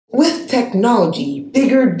technology,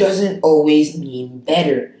 bigger doesn't always mean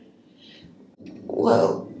better.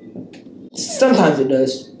 Well, sometimes it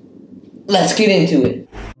does. Let's get into it.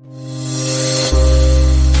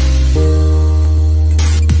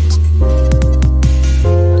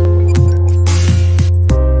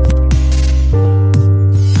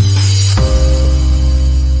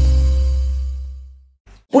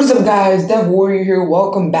 What is up, guys? Dev Warrior here.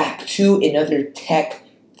 Welcome back to another Tech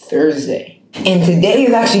Thursday. And today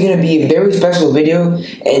is actually going to be a very special video.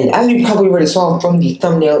 And as you probably already saw from the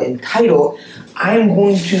thumbnail and title, I am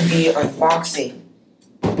going to be unboxing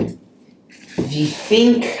the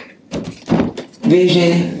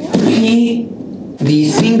ThinkVision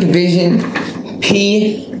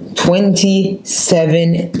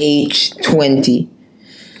p27h-20.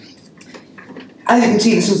 As you can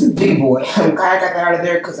see, this was a big boy. I'm glad I got that out of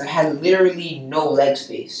there because I had literally no leg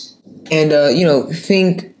space. And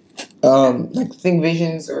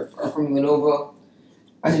ThinkVisions are from Lenovo.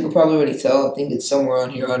 As you can probably already tell, I think it's somewhere on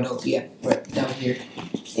here. Oh no, yeah, right down here.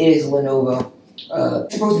 It is Lenovo.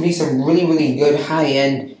 It's supposed to be some really good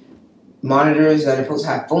high-end monitors that are supposed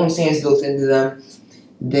to have phone stands built into them.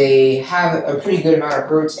 They have a pretty good amount of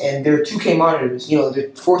hertz, and they're 2K monitors. You know, they're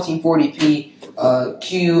 1440p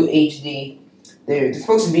QHD. They're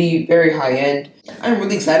supposed to be very high-end. I'm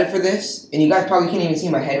really excited for this, and you guys probably can't even see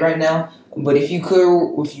my head right now. But if you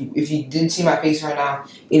didn't see my face right now,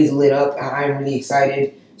 it is lit up, and I'm really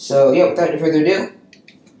excited. So yeah, without any further ado,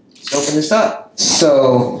 let's open this up.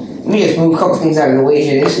 So let me just move a couple things out of the way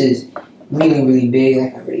here. This is really big,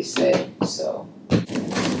 like I already said. So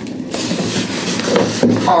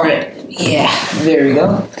all right, yeah, there we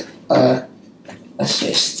go. Let's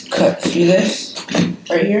just cut through this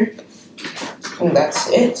right here. And that's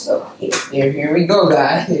it. So here we go,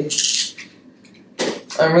 guys.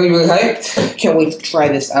 I'm really hyped. Can't wait to try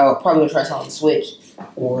this out. Probably gonna try this on the Switch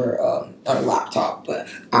or on a laptop. But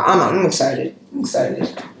I'm excited. I'm excited.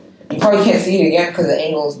 You probably can't see it again because of the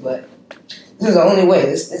angles, but this is the only way.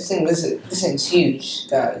 This thing's huge,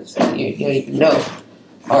 guys. You don't even know.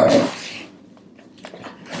 All right.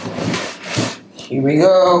 Here we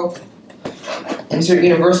go. Insert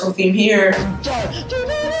universal theme here.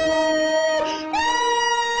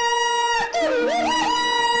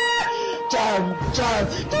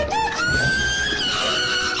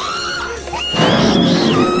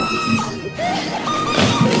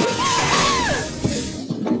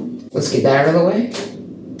 Let's get that out of the way.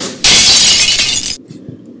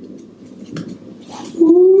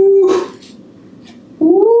 Woo!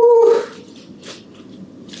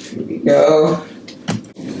 Here we go.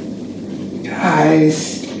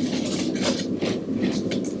 Guys.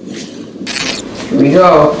 Here we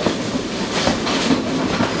go.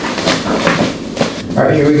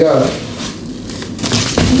 Alright, here we go.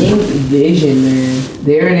 ThinkVision, man.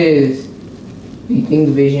 There it is. The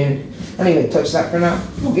ThinkVision. I don't even touch that for now.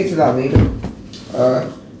 We'll get to that later.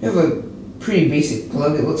 We have a pretty basic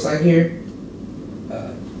plug, it looks like here.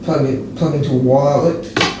 Plug into a wall outlet.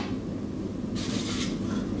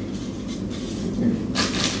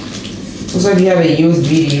 Looks like you have a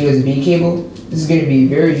USB to USB cable. This is going to be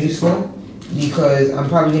very useful because I'm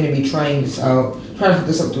probably going to be trying this out. Trying to put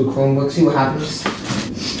this up to a Chromebook, see what happens.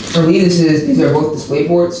 I believe these are both display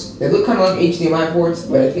ports. They look kind of like HDMI ports,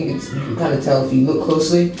 but I think you can kind of tell if you look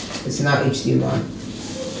closely, it's not HDMI.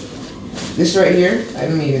 This right here,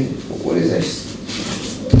 what is this?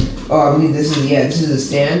 Oh, I believe this is a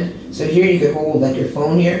stand. So here you can hold like your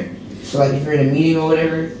phone here. So like if you're in a meeting or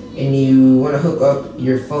whatever, and you want to hook up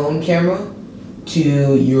your phone camera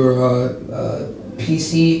to your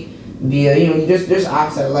PC via, there's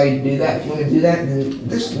apps that allow you to do that. If you want to do that, then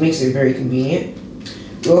this makes it very convenient.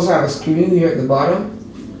 You also have a screw here at the bottom.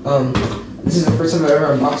 This is the first time I've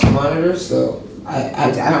ever unboxed a monitor, so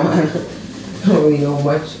I don't really know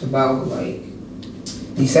much about like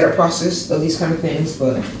the setup process of these kind of things,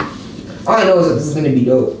 but all I know is that this is going to be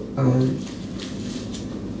dope.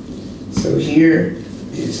 So here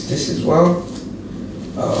is this as well.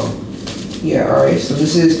 Yeah, alright, so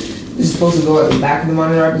this is supposed to go at the back of the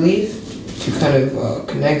monitor, I believe, to kind of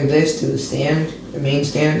connect this to the stand, the main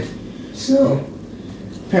stand. So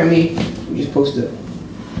apparently we're just supposed to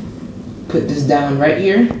put this down right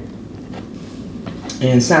here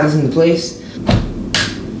and snap this into place.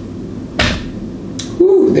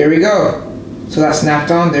 Woo, there we go. So that's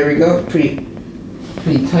snapped on, there we go. Pretty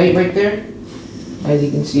tight right there, as you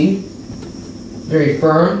can see. Very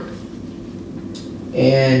firm.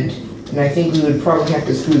 And I think we would probably have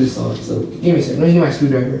to screw this on. So give me a second, let me get my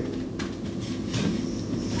screwdriver.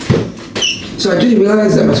 So I just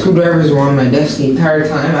realized that my screwdrivers were on my desk the entire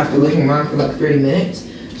time after looking around for like 30 minutes.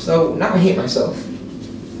 So now I hate myself.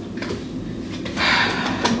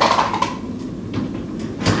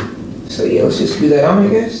 yeah, let's just screw that on, I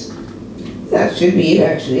guess. That should be it,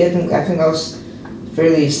 actually. I think that was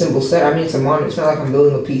fairly simple set. I mean, it's a monitor. It's not like I'm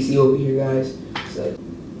building a PC over here, guys. So,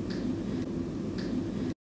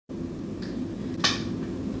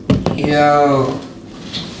 yo,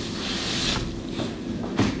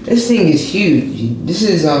 this thing is huge. This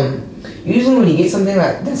is usually when you get something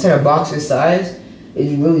that's in a box this size,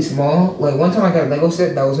 it's really small. Like one time I got a Lego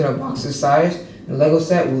set that was in a box this size. The Lego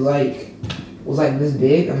set was like this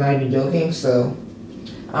big. I'm not even joking. So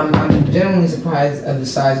I'm genuinely surprised at the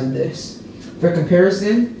size of this. For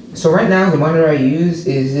comparison, so right now the monitor I use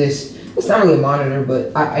is this. It's not really a monitor,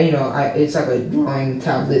 but it's like a drawing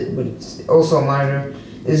tablet, but it's also a monitor.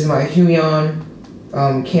 This is my Huion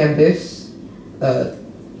Canvas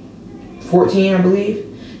 14, I believe.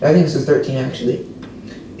 I think this is 13 actually.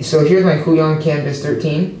 So here's my Huion Canvas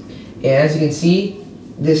 13, and as you can see,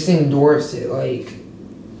 this thing dwarfs it. Like,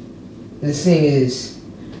 this thing is,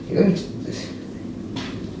 let me,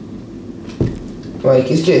 like,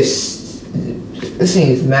 it's just, this thing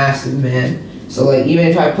is massive, man. So like, even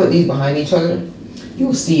if I put these behind each other,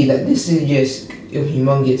 you'll see that this is just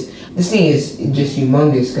humongous. This thing is just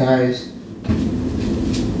humongous, guys.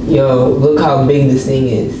 Yo, look how big this thing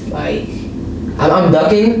is. Like, I'm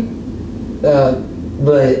ducking,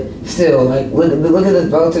 but still, like, look at the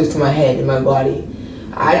relatives to my head and my body.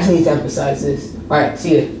 I just need to emphasize this. Alright,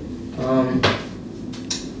 see ya.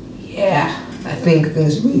 Yeah, I think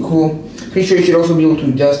this is really cool. Pretty sure you should also be able to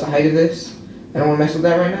adjust the height of this. I don't want to mess with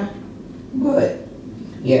that right now. But,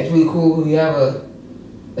 yeah, it's really cool. We have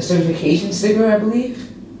a certification sticker, I believe,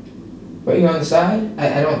 right here on the side.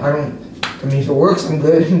 I mean, if it works, I'm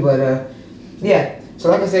good. But, yeah. So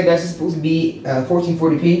like I said, guys, it's supposed to be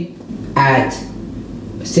 1440p at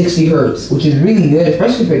 60 hertz, which is really good,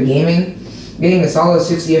 especially for gaming. Getting a solid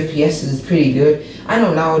 60 FPS is pretty good. I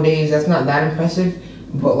know nowadays that's not that impressive,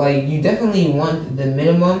 but like you definitely want the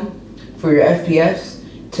minimum for your FPS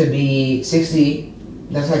to be 60.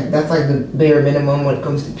 That's like the bare minimum when it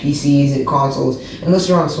comes to PCs and consoles. Unless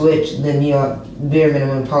you're on Switch, then bare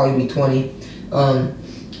minimum would probably be 20.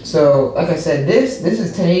 So like I said, this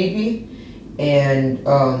is 1080p. And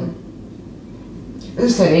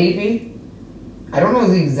this is 1080p. I don't know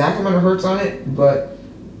the exact amount of hertz on it, but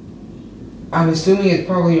I'm assuming it's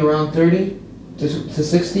probably around 30 to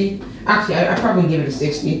 60. Actually, I'd probably give it a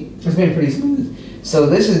 60. It's been pretty smooth. So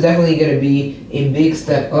this is definitely going to be a big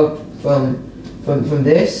step up from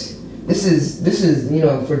this. This is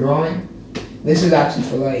for drawing. This is actually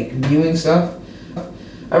for like viewing stuff.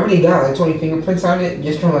 I already got like 20 fingerprints on it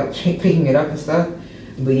just from like picking it up and stuff.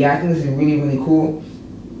 But yeah, I think this is really, really cool.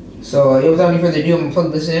 So without any further ado, I'm gonna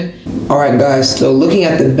plug this in. Alright guys, so looking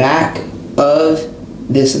at the back of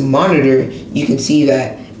this monitor, you can see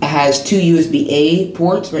that it has two USB-A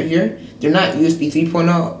ports right here. They're not USB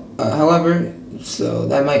 3.0, however, so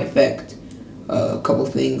that might affect a couple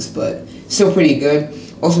things, but still pretty good.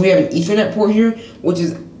 Also, we have an Ethernet port here, which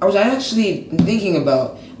I was actually thinking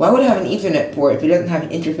about, why would it have an Ethernet port if it doesn't have an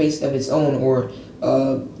interface of its own, or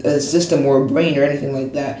a system or a brain or anything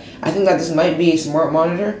like that? I think that this might be a smart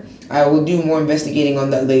monitor. I will do more investigating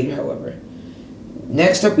on that later, however.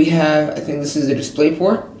 Next up we have, I think this is a display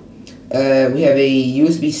port. We have a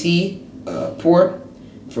USB-C port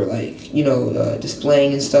for like,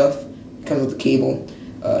 displaying and stuff. It comes with a cable.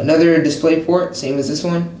 Another display port, same as this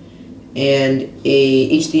one. And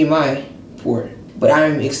a HDMI port. But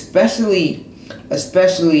I'm especially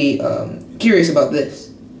curious about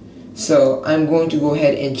this. So I'm going to go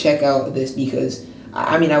ahead and check out this because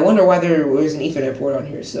I wonder why there was an Ethernet port on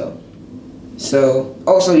here. So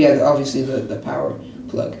also, yeah, obviously the power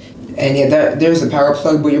plug. And yeah, there's the power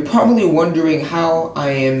plug, but you're probably wondering how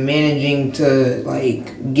I am managing to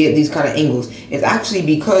like get these kind of angles. It's actually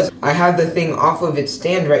because I have the thing off of its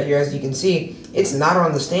stand right here. As you can see, it's not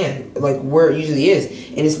on the stand like where it usually is,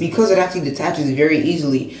 and it's because it actually detaches very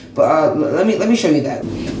easily. But let me show you that.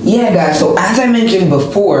 Yeah guys, so as I mentioned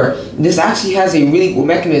before, this actually has a really cool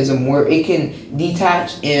mechanism where it can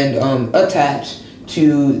detach and attach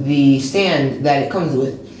to the stand that it comes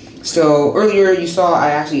with. So earlier you saw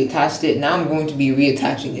I actually attached it. Now I'm going to be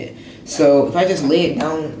reattaching it. So if I just lay it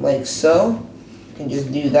down like so, I can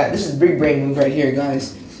just do that. This is big brain move right here,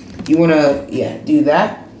 guys. You wanna, do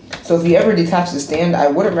that. So if you ever detach the stand, I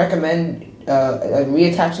wouldn't recommend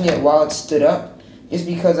reattaching it while it's stood up, just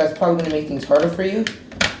because that's probably gonna make things harder for you.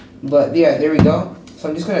 But yeah, there we go. So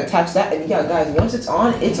I'm just gonna attach that, and yeah, guys, once it's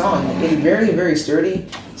on, it's on. It's very, very sturdy.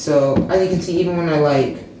 So as you can see, even when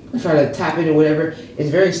I try to tap it or whatever, it's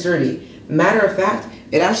very sturdy. Matter of fact,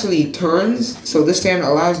 it actually turns. So this stand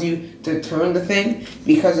allows you to turn the thing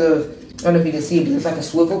because of don't know if you can see it, but there's like a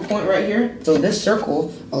swivel point right here. So this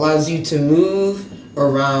circle allows you to move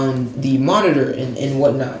around the monitor and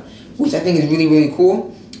whatnot, which I think is really, really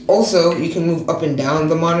cool. Also, you can move up and down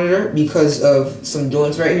the monitor because of some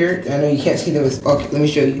joints right here. I know you can't see them. Okay, let me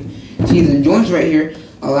show you. See, the joints right here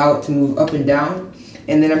allow it to move up and down.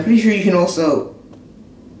 And then I'm pretty sure you can also,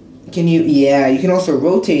 you can also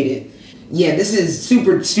rotate it. Yeah, this is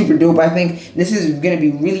super, super dope. I think this is going to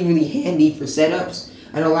be really, really handy for setups.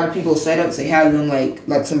 I know a lot of people's setups, they have them like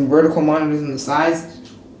some vertical monitors on the sides.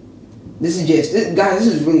 This is guys, this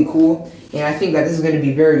is really cool. And I think that this is going to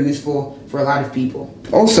be very useful for a lot of people.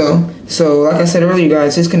 Also, so like I said earlier,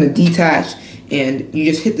 guys, it's going to detach, and you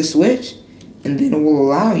just hit the switch, and then it will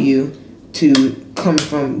allow you to come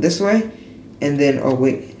from this way, and then,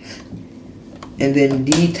 and then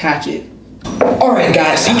detach it. Alright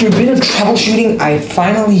guys, after a bit of troubleshooting, I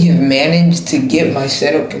finally have managed to get my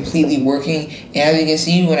setup completely working. And as you can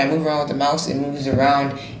see, when I move around with the mouse, it moves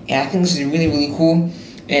around. And I think this is really, really cool.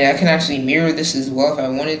 And I can actually mirror this as well if I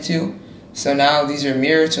wanted to. So now these are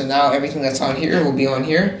mirrored, so now everything that's on here will be on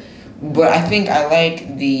here. But I think I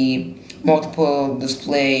like the multiple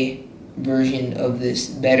display version of this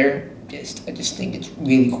better. I just think it's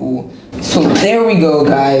really cool. So there we go,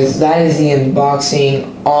 guys. That is the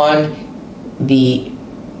unboxing on the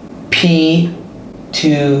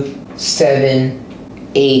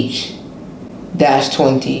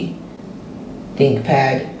p27h-20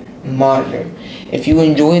 ThinkPad monitor. If you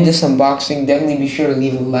enjoyed this unboxing, definitely be sure to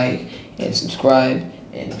leave a like and subscribe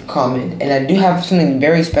and comment. And I do have something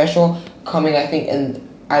very special coming, I think, in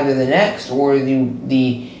either the next or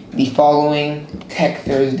the following Tech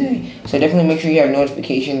Thursday. So definitely make sure you have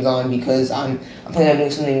notifications on, because I'm planning on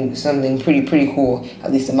doing something pretty cool,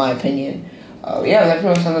 at least in my opinion. Yeah, that's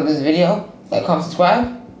pretty much the end of this video. Like, comment,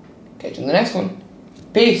 subscribe. Catch you in the next one.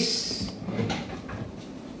 Peace.